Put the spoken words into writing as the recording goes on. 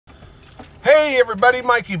Hey everybody,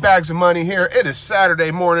 Mikey Bags of Money here. It is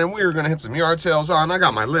Saturday morning. We are going to hit some yard sales on. I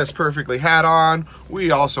got my list perfectly hat on.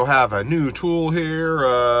 We also have a new tool here.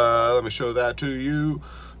 Let me show that to you.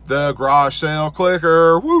 The garage sale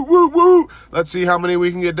clicker. Woo, woo, woo. Let's see how many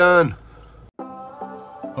we can get done.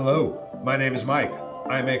 Hello, my name is Mike.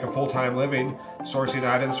 I make a full-time living sourcing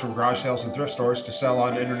items from garage sales and thrift stores to sell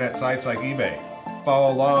on internet sites like eBay.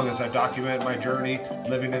 Follow along as I document my journey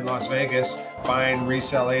living in Las Vegas, buying,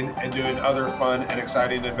 reselling, and doing other fun and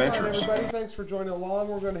exciting adventures. All right, everybody, thanks for joining along.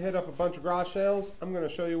 We're going to hit up a bunch of garage sales. I'm going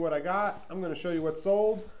to show you what I got. I'm going to show you what's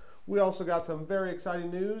sold. We also got some very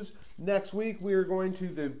exciting news. Next week, we are going to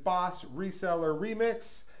the Boss Reseller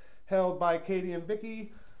Remix, held by Katie and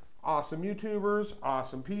Vicky. Awesome YouTubers,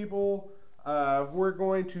 awesome people. We're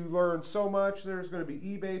going to learn so much. There's going to be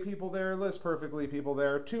eBay people there, List Perfectly people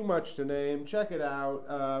there, too much to name. Check it out.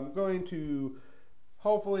 I'm going to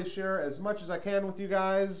hopefully share as much as I can with you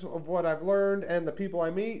guys of what I've learned and the people I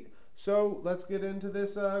meet. So let's get into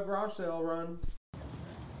this garage sale run.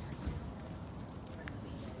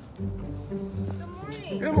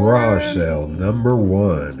 Garage sale number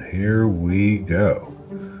 1. Here we go.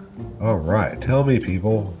 All right, tell me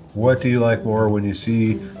people, what do you like more when you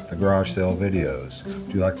see the garage sale videos?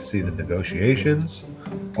 Do you like to see the negotiations,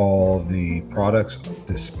 all the products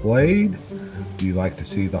displayed? Do you like to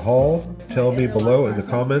see the haul? Tell me below in the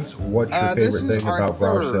comments what's your favorite thing about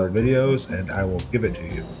garage sale videos, and I will give it to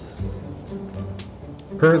you.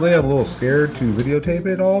 Currently, I'm a little scared to videotape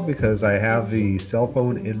it all because I have the cell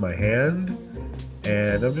phone in my hand,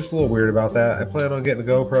 and I'm just a little weird about that. I plan on getting a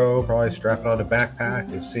GoPro, probably strap it on a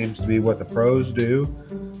backpack. It seems to be what the pros do.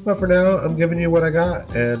 But for now, I'm giving you what I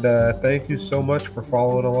got. And thank you so much for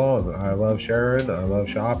following along. I love sharing. I love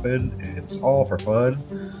shopping. It's all for fun.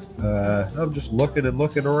 I'm just looking and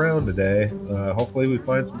looking around today. Hopefully we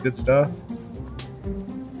find some good stuff.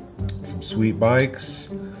 Some sweet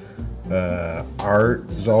bikes. Art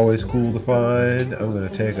is always cool to find. I'm going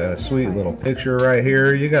to take a sweet little picture right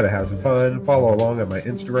here. You got to have some fun. Follow along on my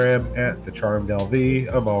Instagram at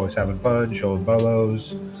 @thecharmedlv. I'm always having fun, showing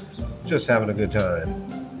bolos, just having a good time.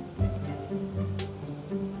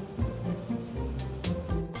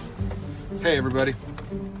 Hey everybody,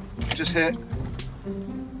 just hit,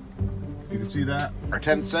 you can see that, our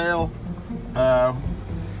 10th sale.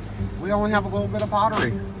 We only have a little bit of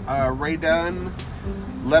pottery. Ray Dunn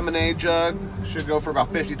lemonade jug should go for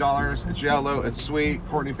about $50. It's yellow, it's sweet.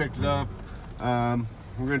 Courtney picked it up. We're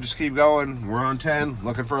gonna just keep going. We're on 10,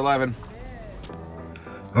 looking for 11.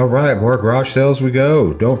 All right, more garage sales we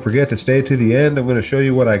go. Don't forget to stay to the end. I'm going to show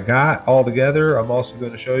you what I got all together. I'm also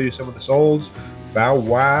going to show you some of the solds. Bow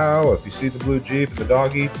wow. If you see the blue Jeep and the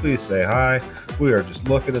doggy, please say hi. We are just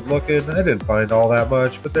looking and looking. I didn't find all that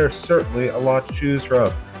much, but there's certainly a lot to choose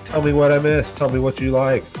from. Tell me what I missed. Tell me what you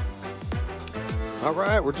like. All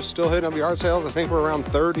right, we're just still hitting up yard sales. I think we're around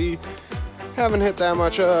 30. Haven't hit that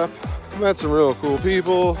much up. Met some real cool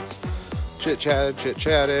people.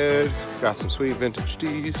 Chit-chatted. Got some sweet vintage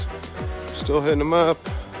tees. Still hitting them up.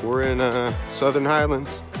 We're in Southern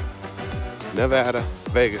Highlands, Nevada,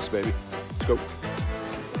 Vegas, baby. Let's go.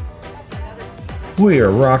 We are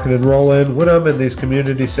rocking and rolling. When I'm in these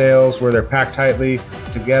community sales where they're packed tightly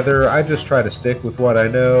together, I just try to stick with what I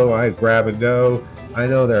know. I grab and go. I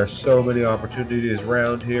know there are so many opportunities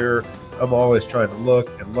around here. I'm always trying to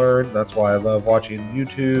look and learn. That's why I love watching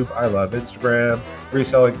YouTube. I love Instagram.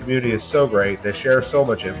 Reselling community is so great. They share so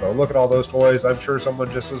much info. Look at all those toys. I'm sure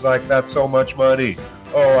someone just was like, that's so much money.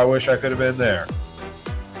 Oh, I wish I could have been there.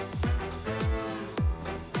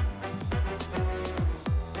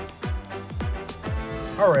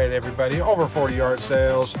 All right, everybody, over 40 yard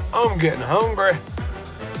sales. I'm getting hungry.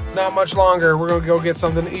 Not much longer. We're gonna go get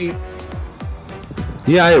something to eat.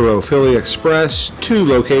 Yairo Philly Express, 2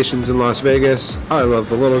 locations in Las Vegas. I love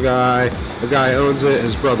the little guy. The guy owns it.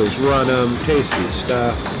 His brothers run them. Tasty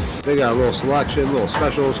stuff. They got a little selection, little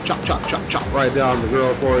specials. Chop, chop, chop, chop right down the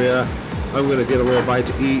grill for you. I'm gonna get a little bite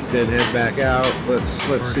to eat, then head back out. Let's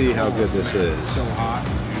see how good this is. So hot,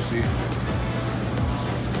 juicy.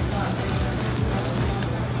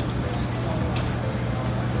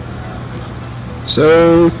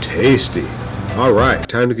 So tasty. All right,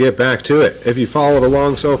 time to get back to it. If you followed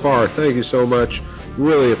along so far, thank you so much.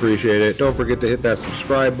 Really appreciate it. Don't forget to hit that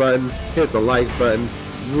subscribe button, hit the like button.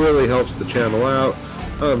 Really helps the channel out.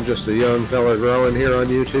 I'm just a young fella growing here on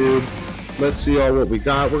YouTube. Let's see all what we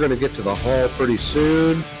got. We're going to get to the haul pretty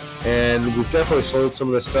soon. And we've definitely sold some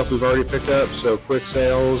of the stuff we've already picked up. So quick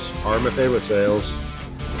sales are my favorite sales.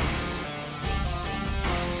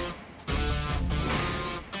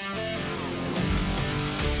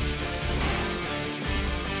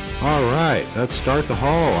 Alright, let's start the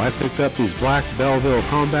haul. I picked up these black Belleville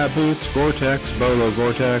combat boots, Gore-Tex, Bolo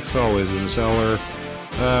Gore-Tex, always in the cellar.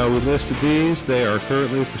 We listed these. They are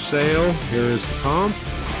currently for sale. Here is the comp.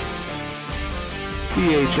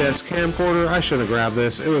 VHS camcorder. I should have grabbed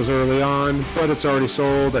this. It was early on, but it's already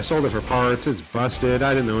sold. I sold it for parts. It's busted.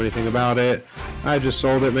 I didn't know anything about it. I just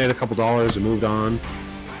sold it, made a couple dollars, and moved on.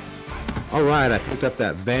 Alright, I picked up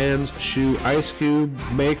that Vans shoe ice cube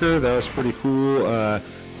maker. That was pretty cool.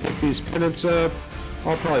 Pick these pennants up.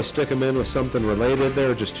 I'll probably stick them in with something related.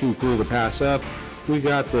 They're just too cool to pass up. We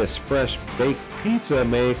got this fresh baked pizza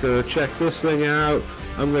maker. Check this thing out.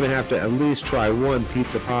 I'm going to have to at least try one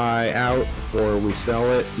pizza pie out before we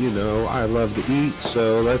sell it. You know, I love to eat,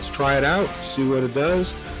 so let's try it out, see what it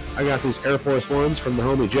does. I got these Air Force Ones from the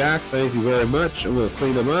homie Jack. Thank you very much. I'm going to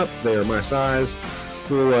clean them up. They are my size.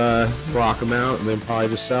 We'll rock them out and then probably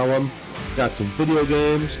just sell them. Got some video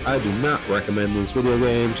games. I do not recommend these video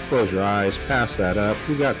games. Close your eyes. Pass that up.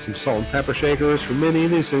 We got some salt and pepper shakers from Minnie.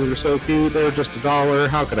 These things are so cute. They're just $1.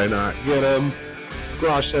 How could I not get them?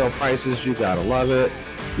 Garage sale prices. You gotta love it.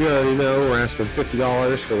 You already know we're asking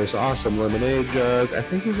 $50 for this awesome lemonade jug. I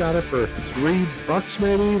think we got it for $3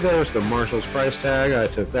 maybe. There's the Marshall's price tag. I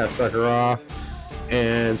took that sucker off.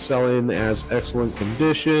 And selling as excellent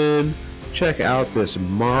condition. Check out this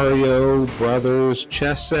Mario Brothers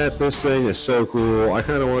chess set. This thing is so cool. I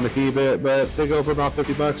kind of want to keep it, but they go for about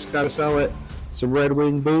 $50. Gotta sell it. Some Red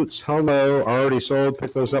Wing boots. Hello. Already sold.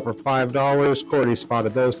 Picked those up for $5. Courtney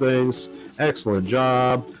spotted those things. Excellent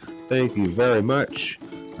job. Thank you very much.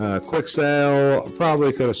 Quick sale.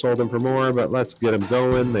 Probably could have sold them for more, but let's get them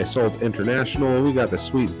going. They sold international. We got the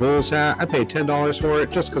sweet Bulls hat. I paid $10 for it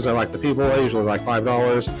just because I like the people. I usually like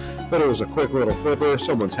 $5, but it was a quick little flipper.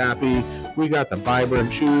 Someone's happy. We got the Vibram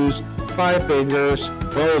shoes. 5 fingers.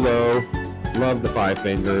 Bolo. Love the 5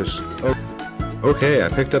 fingers. Okay, I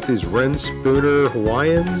picked up these Ren Spooner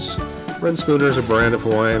Hawaiians. Ren Spooner is a brand of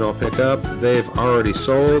Hawaiian I'll pick up. They've already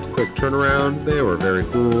sold. Quick turnaround. They were very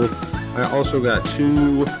cool. I also got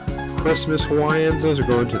 2 Christmas Hawaiians. Those are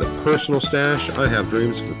going to the personal stash. I have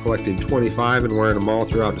dreams of collecting 25 and wearing them all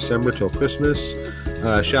throughout December till Christmas.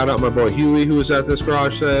 Shout out my boy Huey who was at this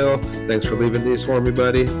garage sale. Thanks for leaving these for me,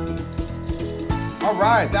 buddy. All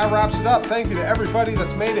right, that wraps it up. Thank you to everybody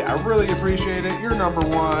that's made it. I really appreciate it. You're number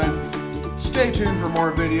one. Stay tuned for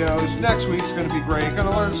more videos. Next week's going to be great. Going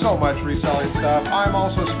to learn so much reselling stuff. I'm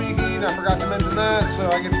also speaking. I forgot to mention that. So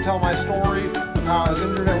I get to tell my story of how I was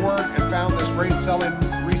injured at work and found this great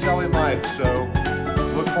reselling life. So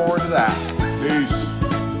look forward to that. Peace.